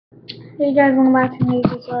Hey guys, welcome back to me.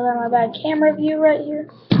 Sorry about my bad camera view right here.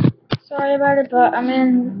 Sorry about it, but I'm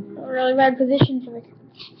in a really bad position for the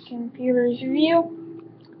computer's view.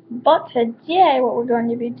 But today, what we're going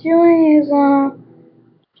to be doing is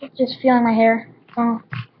just feeling my hair. I'm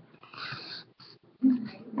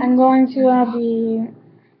going to be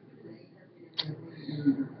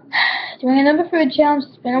doing another food challenge.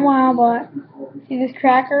 It's been a while, but see this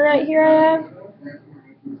cracker right here I have?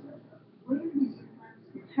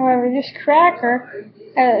 However, this cracker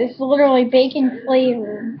is literally bacon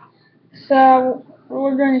flavored. So what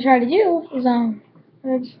we're going to try to do is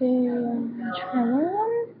let's see, try one of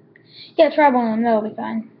them. Yeah, try one of them. That'll be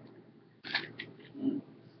fine.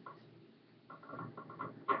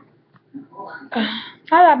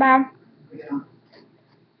 Not that bad.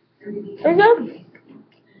 Pretty good.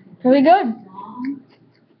 Pretty good.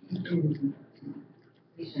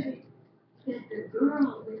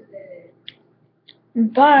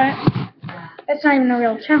 But that's not even a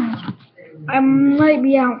real challenge. I might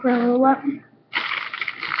be out for a little while.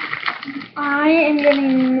 I'm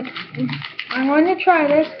going to try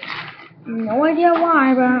this. No idea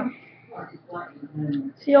why, but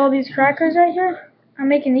see all these crackers right here? I'm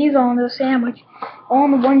making these all into a sandwich. All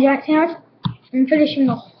in the one jack sandwich. I'm finishing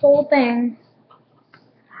the whole thing.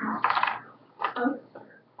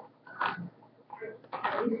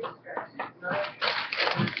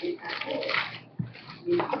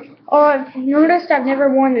 Oh, I've noticed I've never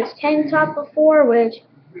worn this tank top before, which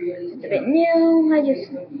is a bit new. I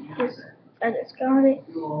just got it.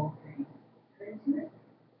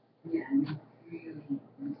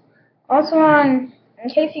 Also, in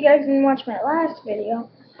case you guys didn't watch my last video,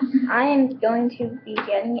 I am going to be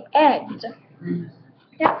getting eggs.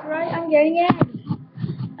 That's right, I'm getting eggs.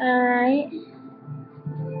 Alright.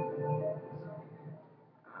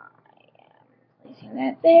 Placing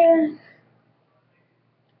that there.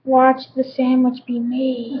 Watch the sandwich be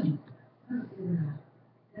made.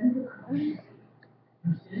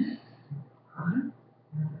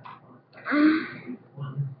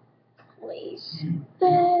 Place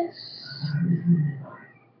this.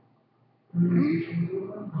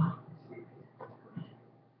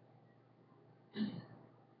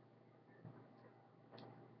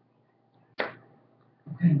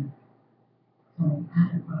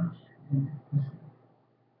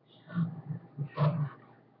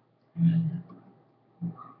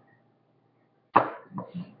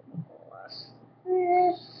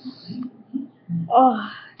 Oh,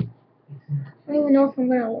 I don't even know if I'm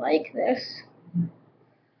gonna like this.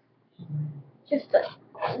 Just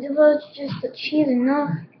the cheese enough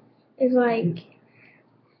is like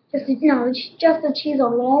just the cheese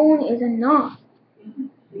alone is enough.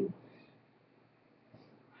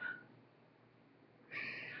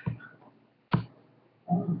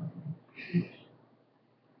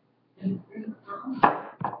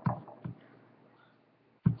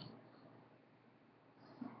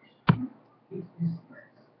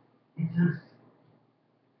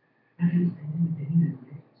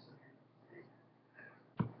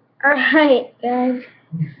 Alright, guys.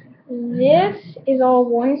 This is all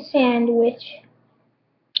one sandwich.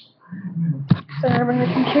 So I'm gonna bring the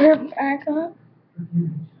computer back up.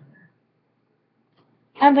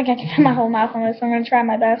 I don't think I can fit my whole mouth on this, so I'm gonna try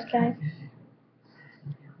my best, guys.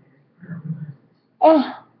 Oh,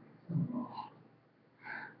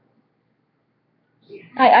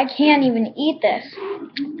 I can't even eat this.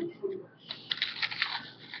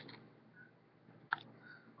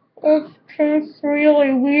 It tastes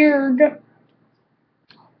really weird.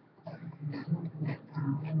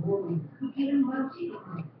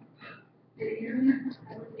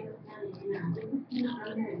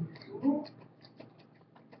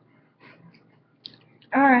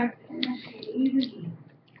 Alright.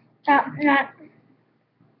 That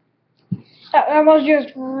was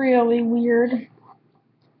just really weird.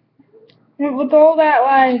 With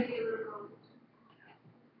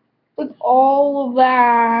all of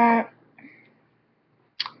that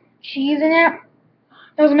cheese in it,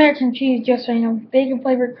 that was American cheese, just so you know, bacon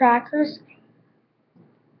flavored crackers.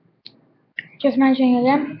 Just mentioning it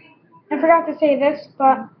again. I forgot to say this,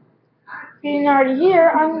 but if you didn't already hear,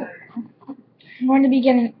 I'm going to be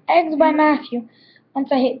getting eggs by Matthew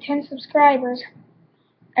once I hit 10 subscribers.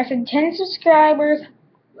 I said 10 subscribers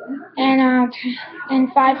and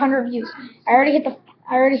 500 views. I already hit the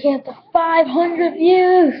 500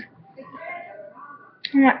 views.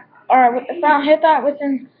 Alright, if I don't hit that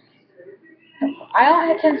within, I don't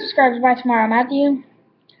hit 10 subscribers by tomorrow, Matthew.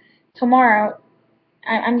 Tomorrow,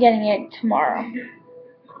 I'm getting it tomorrow.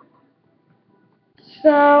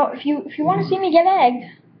 So if you want to see me get eggs,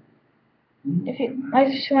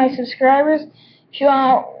 my subscribers, if you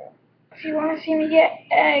want If you want to see me get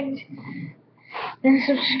egged, then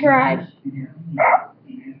subscribe.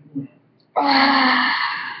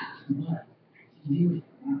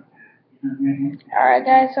 Alright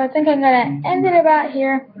guys, so I think I'm gonna end it about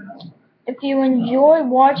here. If you enjoy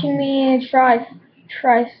watching me try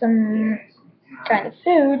some kind of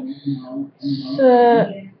food, so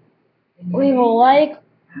leave a like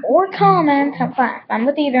or comment. I'm fine. I'm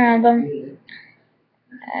with either of them.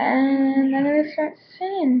 And I'm gonna start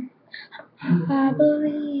singing. I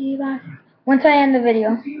believe once I end the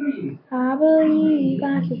video. I believe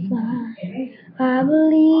I can fly. I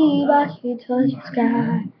believe I can touch the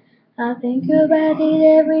sky. I think about it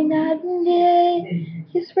every night and day.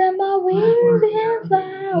 You spread my wings and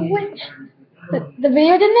fly away. The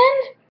video didn't end?